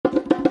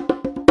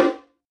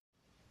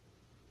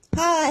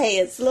Hey,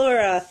 it's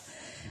Laura.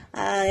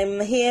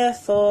 I'm here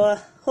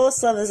for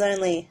Horse Lovers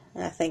Only.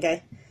 I think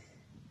I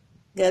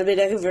got a bit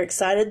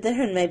overexcited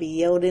there and maybe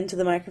yelled into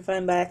the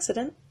microphone by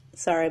accident.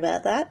 Sorry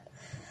about that.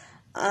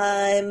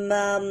 I'm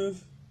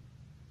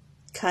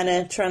kind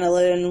of trying to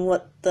learn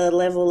what the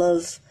level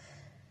of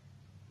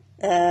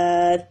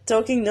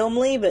talking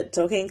normally but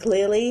talking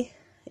clearly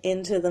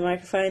into the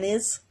microphone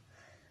is.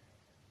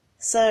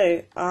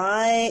 So,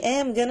 I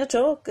am going to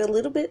talk a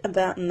little bit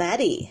about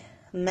Maddie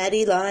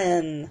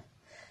Lion.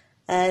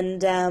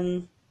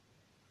 And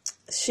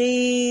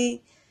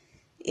she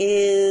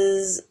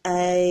is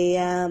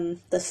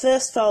the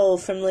first foal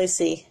from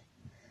Lucy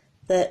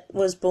that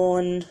was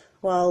born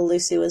while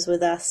Lucy was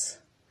with us.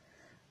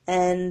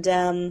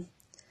 And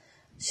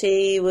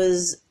she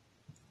was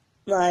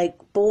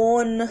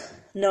born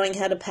knowing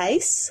how to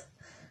pace.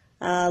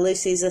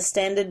 Lucy's a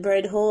standard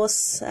bred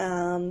horse,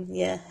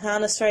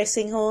 harness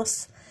racing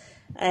horse,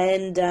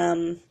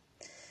 and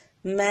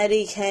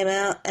Maddie came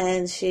out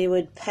and she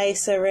would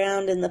pace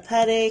around in the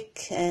paddock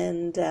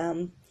and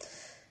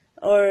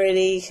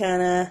already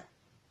kind of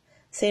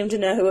seemed to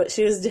know what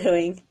she was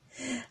doing.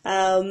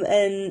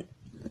 And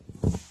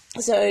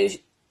so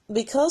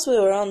because we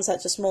were on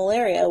such a small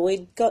area,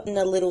 we'd gotten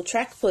a little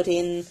track put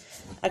in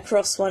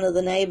across one of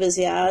the neighbours'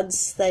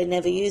 yards. They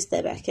never used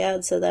their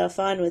backyard, so they were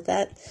fine with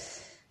that.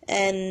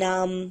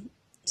 And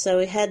so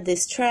we had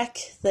this track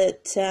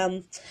that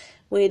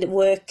we'd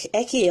work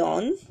Eki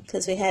on,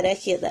 because we had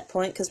Eki at that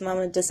point, because Mum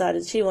had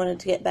decided she wanted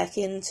to get back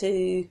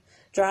into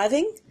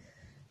driving.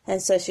 And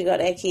so she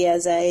got Eki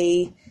as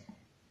a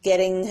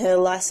getting her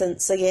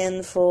licence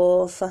again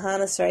for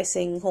harness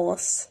racing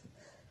horse.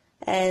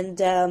 And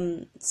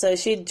so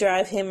she'd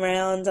drive him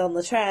round on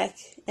the track,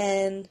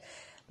 and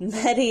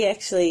Maddie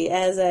actually,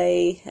 as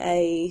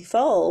a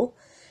foal,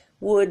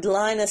 would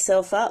line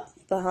herself up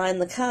behind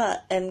the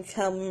cart and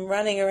come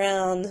running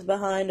around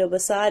behind or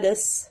beside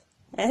us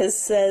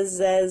as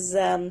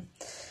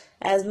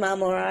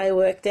Mum or I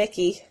worked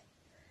Eki.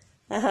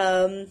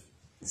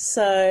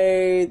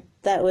 So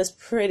that was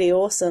pretty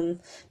awesome.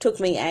 Took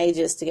me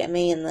ages to get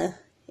me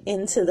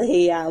into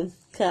the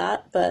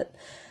cart, but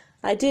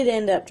I did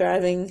end up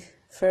driving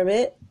for a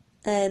bit,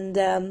 and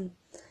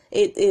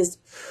it is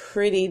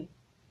pretty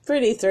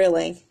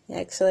thrilling,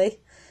 actually.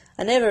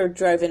 I never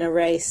drove in a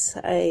race.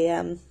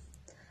 I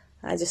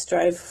just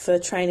drove for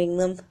training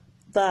them,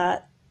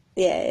 but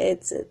yeah,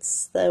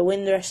 it's the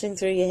wind rushing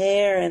through your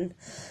hair and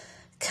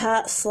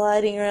cart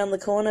sliding around the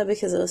corner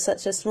because it was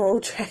such a small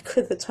track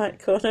with a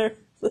tight corner at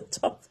the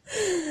top.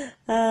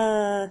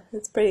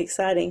 It's pretty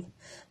exciting.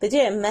 But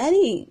yeah,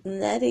 Maddie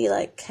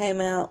came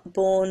out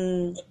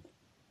born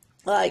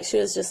she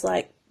was just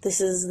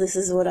this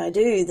is what I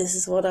do. This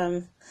is what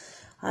I'm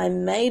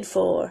made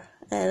for.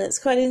 And it's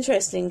quite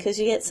interesting because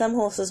you get some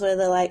horses where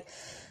they're like,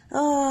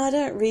 oh, I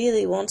don't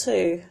really want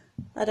to.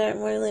 I don't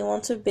really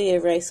want to be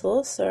a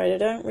racehorse, or I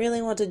don't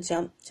really want to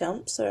jump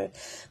jumps.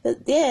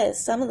 But yeah,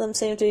 some of them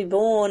seem to be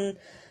born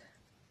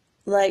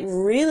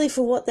really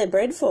for what they're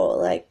bred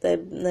for.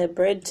 They're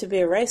bred to be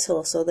a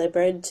racehorse, or they're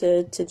bred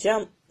to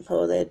jump,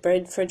 or they're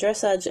bred for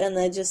dressage, and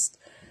they just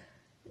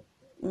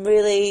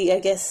really, I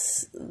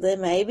guess, there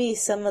may be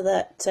some of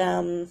that.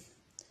 I'm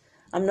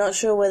not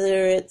sure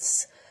whether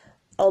it's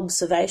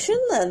observation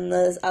and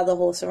there's other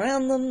horse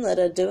around them that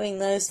are doing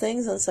those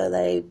things, and so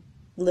they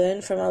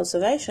learn from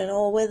observation,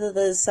 or whether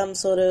there's some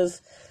sort of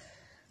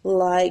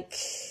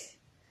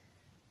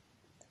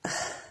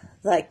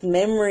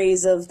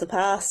memories of the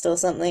past or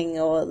something,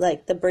 or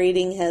the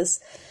breeding has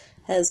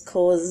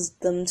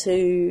caused them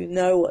to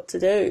know what to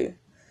do.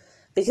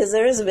 Because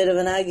there is a bit of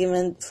an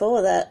argument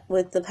for that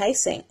with the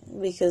pacing,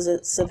 because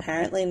it's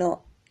apparently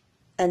not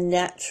a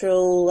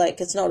natural,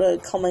 it's not a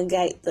common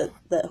gait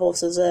that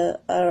horses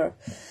are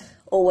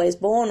always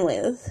born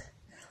with.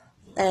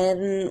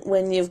 And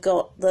when you've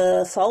got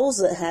the foals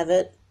that have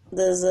it,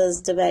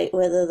 there's debate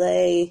whether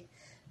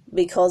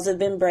because they've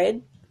been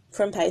bred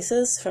from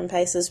paces,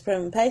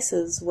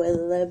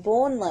 whether they're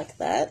born like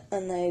that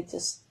and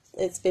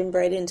it's been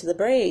bred into the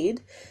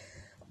breed,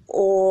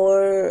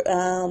 or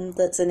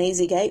that's an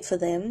easy gait for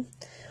them,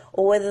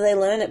 or whether they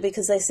learn it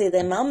because they see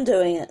their mum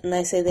doing it and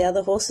they see the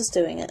other horses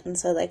doing it, and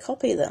so they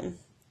copy them.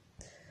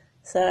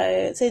 So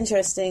it's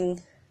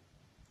interesting.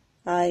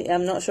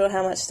 I'm not sure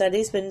how much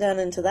study's been done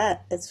into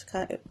that. It's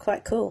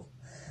quite cool.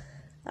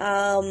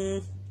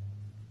 And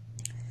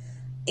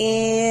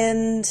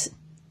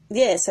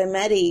yeah, so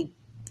Maddie,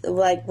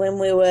 when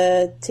we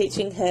were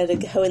teaching her to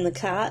go in the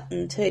cart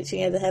and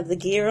teaching her to have the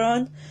gear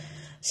on,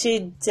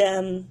 she'd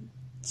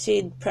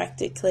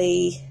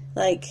practically,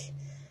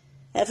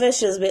 at first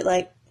she was a bit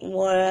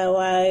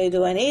why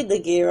do I need the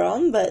gear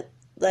on? But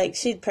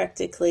she'd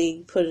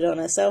practically put it on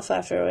herself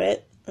after a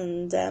bit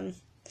and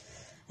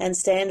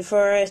stand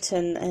for it,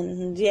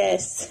 and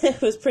yes,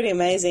 it was pretty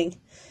amazing.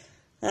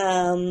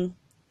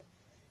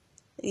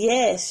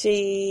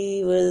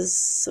 She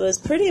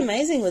was pretty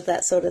amazing with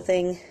that sort of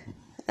thing.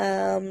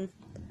 An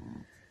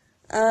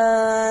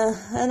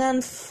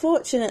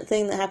unfortunate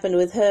thing that happened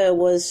with her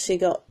was she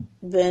got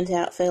burnt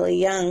out fairly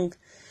young.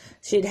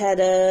 she'd had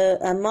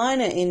a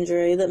minor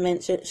injury that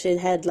meant she'd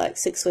had like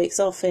 6 weeks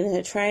off in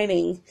her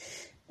training,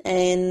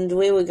 and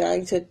we were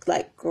going to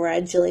like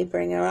gradually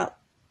bring her up,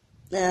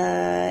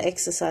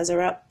 exercise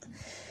her up.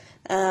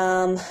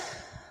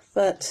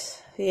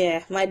 But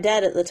yeah, my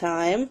dad at the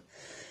time,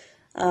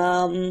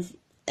 and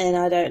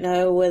I don't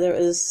know whether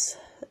it was,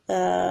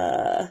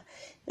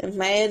 it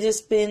may have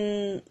just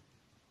been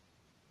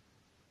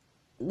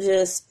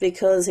just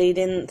because he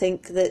didn't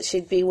think that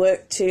she'd be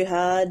worked too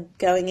hard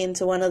going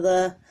into one of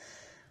the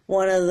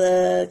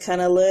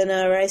kind of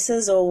learner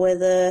races, or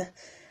whether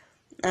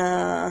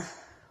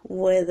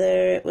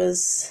it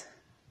was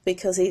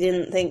because he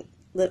didn't think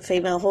that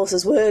female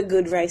horses were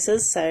good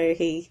racers, so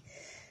he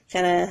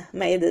kind of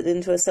made it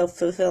into a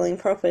self-fulfilling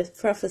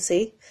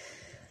prophecy.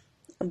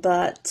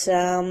 But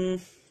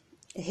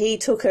he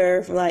took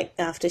her, like,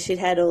 after she'd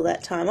had all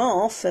that time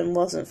off and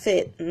wasn't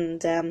fit,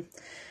 and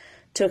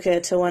took her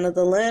to one of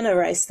the learner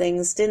race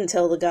things. Didn't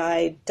tell the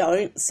guy,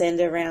 don't send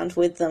her around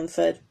with them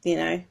for,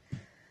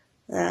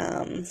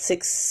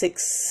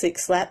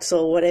 six laps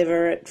or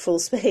whatever at full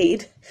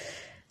speed.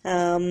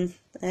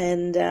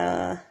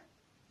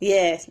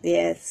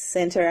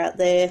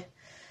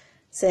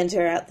 Sent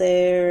her out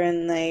there,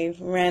 and they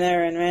ran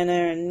her,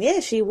 and yeah,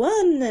 she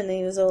won, and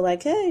he was all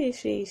like, hey,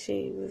 she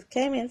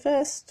came in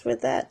first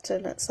with that,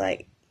 and it's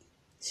like,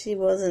 she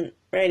wasn't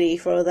ready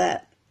for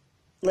that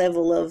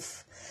level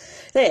of,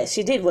 yeah,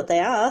 she did what they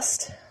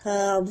asked,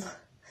 and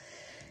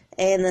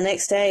the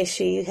next day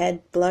she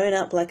had blown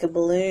up like a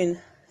balloon.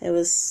 It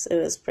was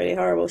pretty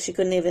horrible. She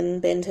couldn't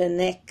even bend her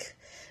neck.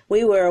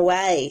 We were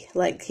away,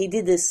 like, he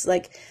did this,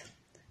 like,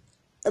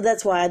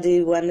 that's why I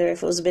do wonder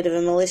if it was a bit of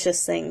a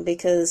malicious thing,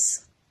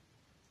 because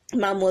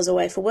Mum was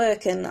away for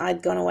work and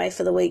I'd gone away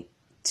for the week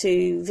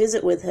to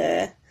visit with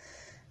her,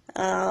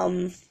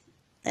 and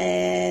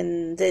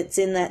it's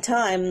in that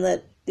time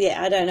that,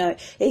 yeah, I don't know,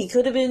 he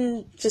could have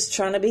been just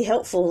trying to be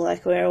helpful,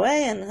 like, we're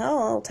away and,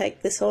 I'll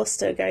take this horse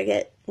to go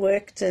get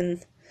worked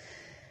and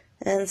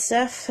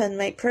stuff and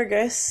make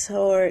progress,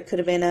 or it could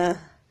have been a,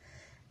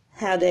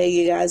 how dare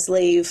you guys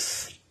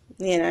leave,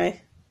 and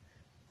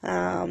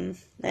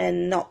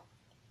not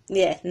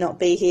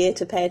be here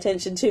to pay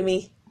attention to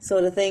me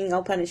sort of thing.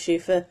 I'll punish you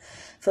for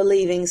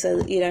leaving so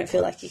that you don't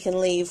feel like you can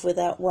leave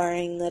without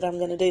worrying that I'm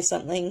going to do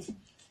something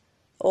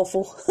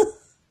awful.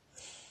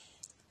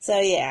 So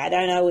yeah, I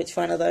don't know which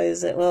one of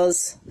those it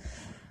was.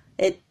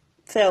 It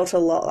felt a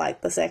lot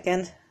like the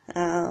second.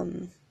 A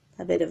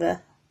bit of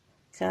a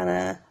kind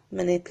of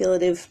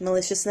manipulative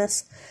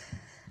maliciousness.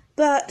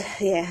 But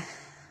yeah,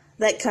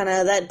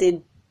 that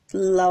did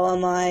lower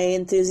my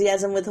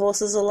enthusiasm with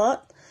horses a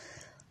lot.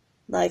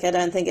 Like, I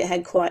don't think it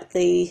had quite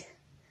the...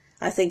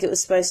 I think it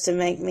was supposed to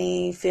make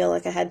me feel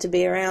like I had to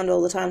be around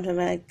all the time to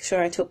make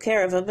sure I took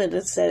care of them, but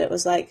instead it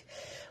was like,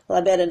 well,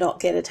 I better not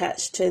get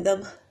attached to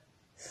them.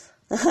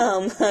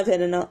 I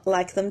better not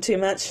like them too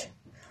much.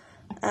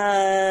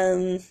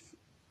 So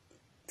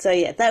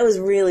yeah, that was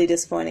really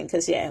disappointing,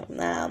 because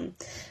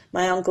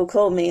my uncle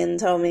called me and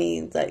told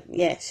me that,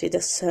 yeah, she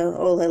just,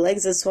 all her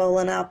legs are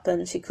swollen up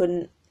and she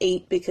couldn't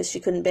eat because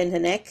she couldn't bend her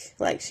neck,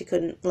 like she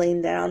couldn't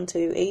lean down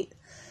to eat.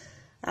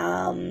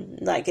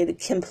 Like, it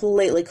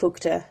completely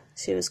cooked her.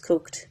 She was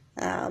cooked.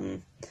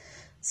 I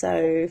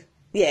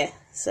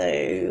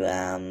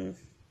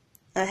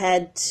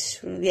had,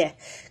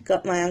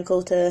 got my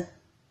uncle to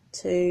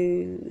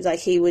like,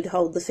 he would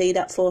hold the feed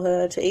up for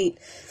her to eat,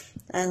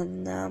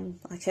 and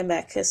I came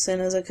back as soon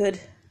as I could.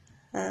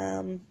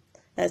 I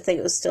think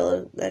it was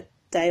still a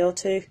day or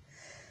two.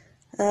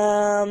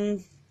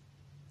 And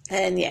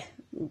yeah,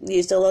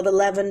 used a lot of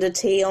lavender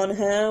tea on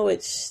her,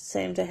 which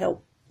seemed to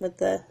help with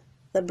the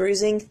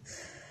bruising.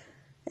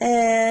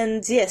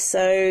 And yes,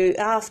 so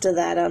after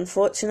that,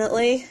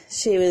 unfortunately,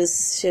 she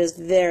was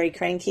very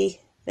cranky,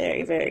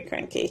 very, very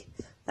cranky,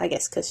 I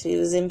guess because she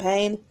was in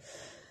pain,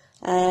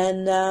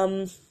 and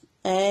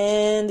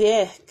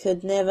yeah,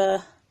 could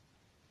never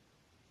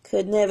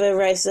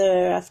race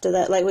her after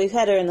that. Like, we've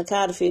had her in the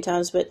cart a few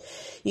times, but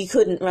you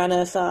couldn't run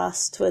her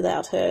fast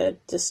without her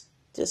just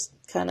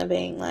kind of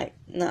being like,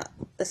 nah,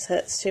 this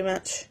hurts too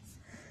much.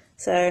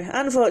 So,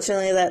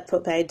 unfortunately, that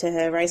put paid to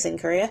her racing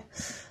career.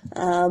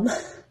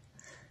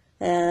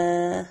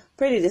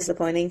 Pretty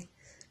disappointing.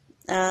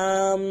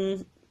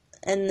 And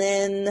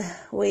then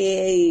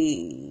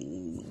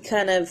we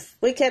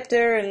kept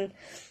her, and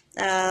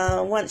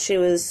once she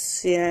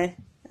was,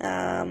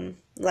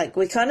 like,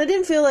 we kind of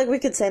didn't feel like we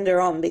could send her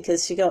on,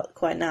 because she got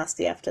quite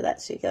nasty after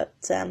that. She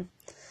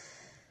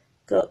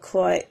got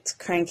quite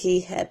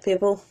cranky at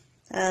people,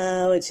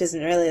 which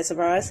isn't really a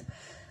surprise.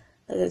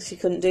 She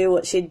couldn't do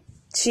what she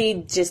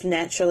just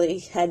naturally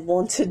had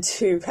wanted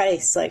to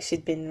race. Like,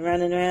 she'd been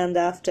running around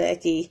after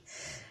Eki,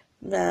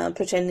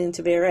 pretending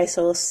to be a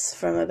racehorse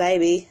from a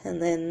baby,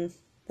 and then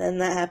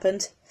that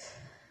happened.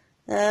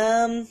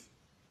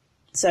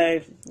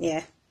 So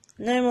yeah,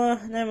 no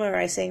more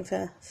racing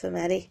for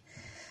Maddie.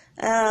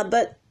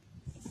 But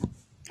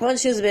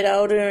once she was a bit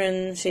older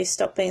and she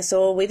stopped being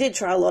sore, we did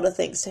try a lot of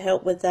things to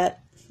help with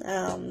that.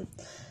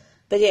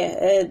 but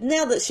yeah,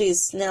 now that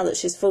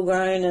she's full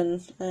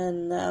grown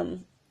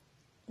and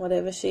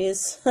whatever she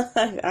is,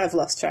 I've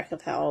lost track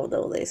of how old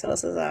all these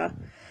horses are.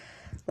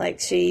 Like,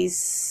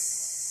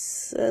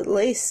 she's at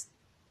least,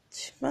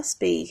 she must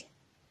be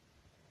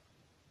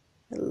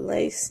at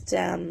least,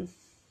 I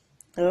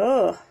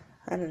don't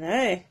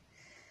know,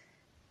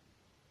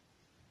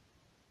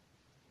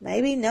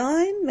 maybe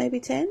 9, maybe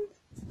 10.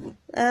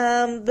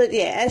 But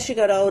yeah, as she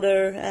got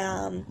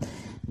older,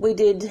 we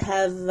did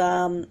have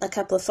a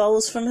couple of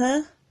foals from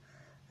her.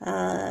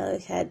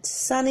 We had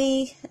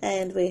Sunny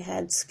and we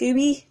had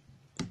Scooby.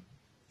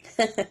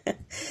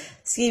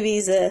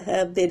 Scooby's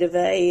a bit of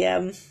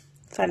a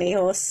funny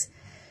horse.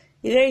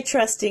 He's very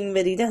trusting,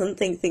 but he doesn't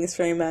think things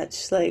very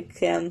much.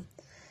 Like, an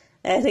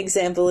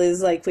example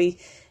is, like, he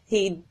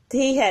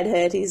had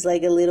hurt his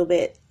leg a little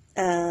bit,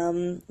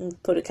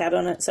 put a cut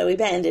on it, so we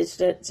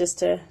bandaged it just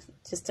to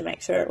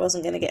make sure it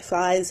wasn't going to get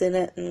flies in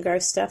it and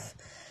gross stuff.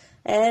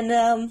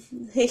 And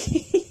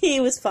he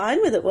was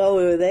fine with it while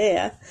we were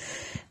there.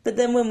 But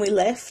then when we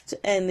left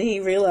and he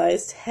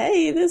realised,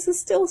 hey, this is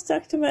still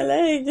stuck to my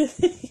leg,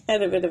 he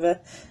had a bit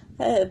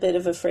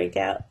of a freak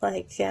out.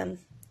 Like,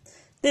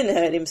 didn't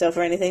hurt himself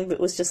or anything, but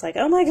was just like,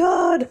 oh my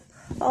god,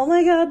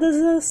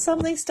 there's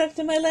something stuck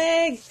to my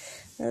leg.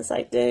 And it's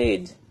like,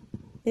 dude,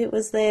 it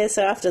was there.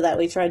 So after that,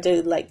 we tried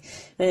to, like,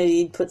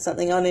 you'd put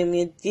something on him,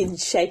 you'd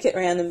shake it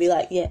around and be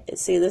like, yeah,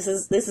 see, this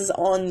is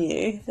on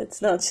you. It's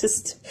not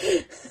just,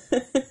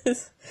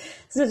 it's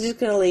not just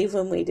going to leave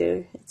when we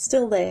do. It's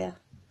still there.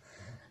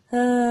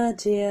 Ah,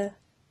 dear.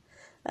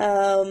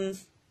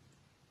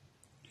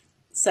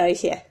 So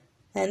yeah,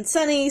 and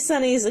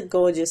Sunny's a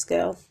gorgeous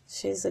girl.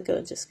 She's a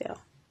gorgeous girl.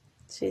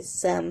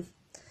 She's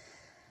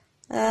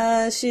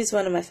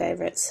one of my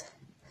favourites.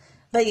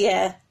 But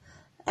yeah,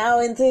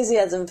 our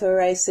enthusiasm for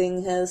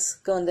racing has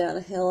gone down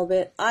a hill a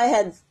bit. I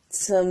had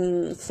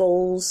some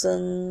falls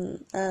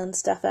and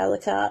stuff out of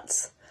the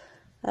carts.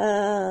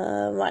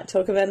 Might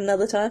talk about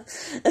another time.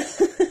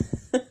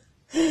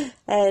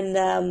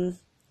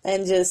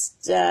 And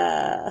just,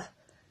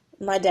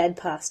 my dad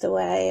passed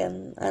away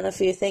and a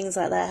few things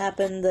like that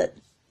happened that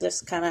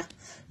just kind of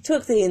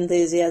took the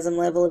enthusiasm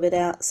level a bit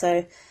out.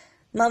 So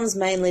Mum's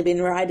mainly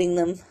been riding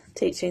them,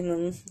 teaching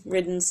them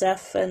ridden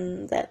stuff,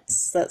 and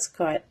that's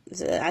quite,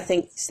 I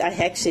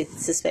actually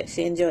suspect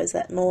she enjoys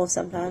that more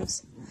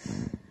sometimes.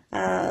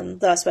 Though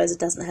I suppose it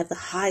doesn't have the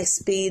high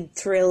speed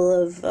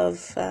thrill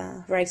of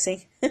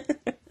racing.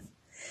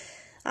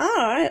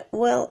 Alright,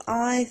 well,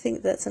 I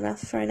think that's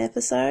enough for an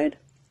episode.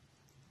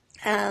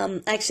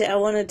 Actually, I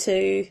wanted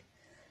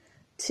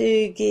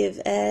to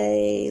give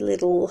a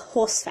little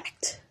horse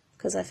fact,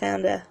 because I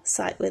found a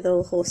site with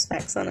all horse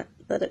facts on it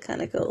that are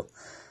kind of cool.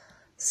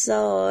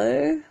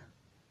 So,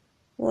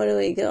 what do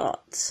we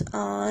got?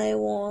 I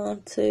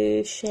want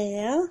to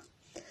share.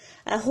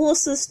 A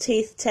horse's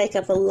teeth take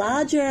up a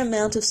larger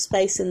amount of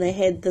space in their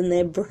head than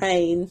their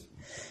brain,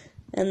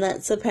 and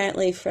that's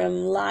apparently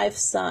from Live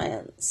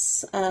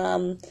Science.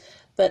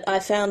 But I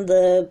found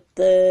the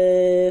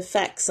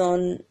facts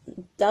on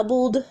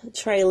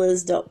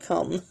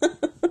doubledtrailers.com.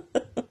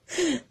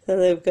 So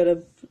they've got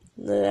a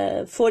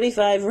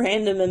 45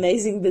 random,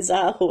 amazing,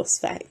 bizarre horse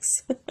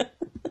facts.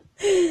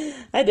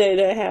 I don't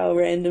know how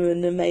random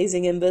and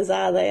amazing and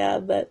bizarre they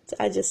are, but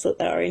I just thought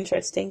they were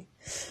interesting.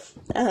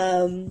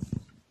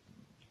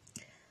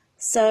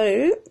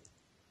 So,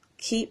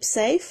 keep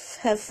safe,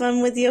 have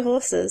fun with your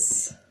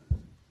horses.